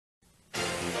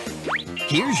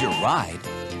Here's your ride.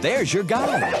 There's your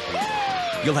guide.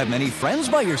 You'll have many friends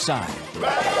by your side.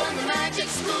 Ride on the magic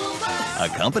school bus.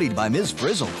 Accompanied by Ms.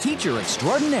 Frizzle, teacher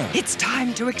extraordinaire. It's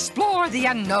time to explore the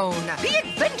unknown. Be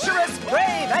adventurous,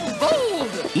 brave, and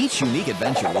bold. Each unique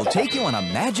adventure will take you on a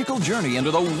magical journey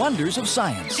into the wonders of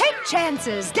science. Take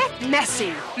chances, get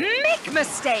messy, make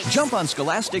mistakes. Jump on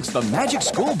Scholastic's The Magic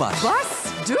School Bus.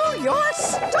 Bus, do your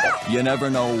stuff. You never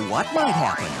know what might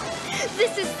happen.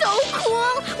 This is so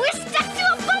cool! We're stuck to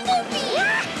a bumblebee!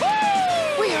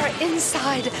 We are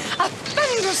inside a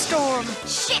thunderstorm.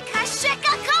 Shika,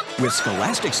 shika, come! With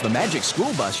Scholastic's The Magic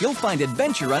School Bus, you'll find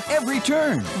adventure on every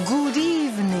turn. Good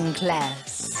evening,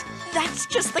 class. That's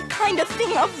just the kind of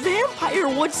thing a vampire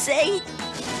would say.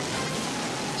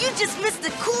 You just missed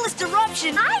the coolest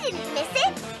eruption. I didn't miss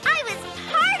it. I was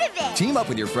part of it. Team up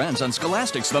with your friends on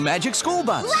Scholastic's The Magic School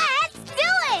Bus. Let's do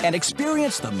it! And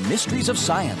experience the mysteries of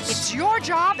science. It's your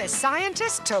job as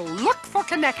scientists to look for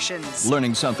connections.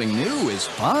 Learning something new is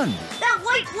fun. That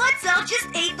white blood cell just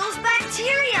ate those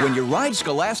bacteria. When you ride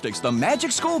Scholastic's The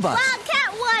Magic School Bus,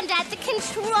 Wildcat Wand at the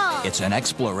control. it's an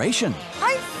exploration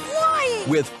I'm flying.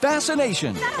 with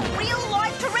fascination. Is that a real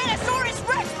live Tyrannosaurus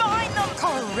Rex behind them?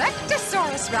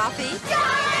 Correctosaurus, Ralphie.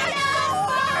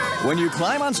 When you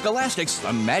climb on Scholastic's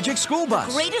The Magic School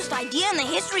Bus. Greatest idea in the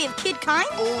history of kidkind?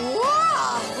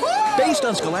 Based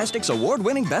on Scholastic's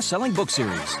award-winning best-selling book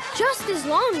series. Just as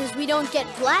long as we don't get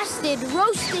blasted,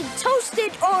 roasted,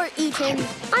 toasted, or eaten,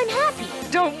 I'm happy.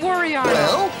 Don't worry, Arnold.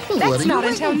 Well, what That's are you not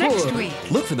until waiting next for?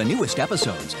 week. Look for the newest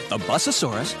episodes. The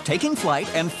Busasaurus taking flight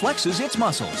and flexes its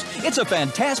muscles. It's a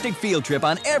fantastic field trip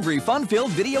on every fun-filled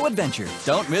video adventure.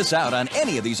 Don't miss out on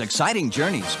any of these exciting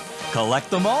journeys. Collect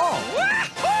them all.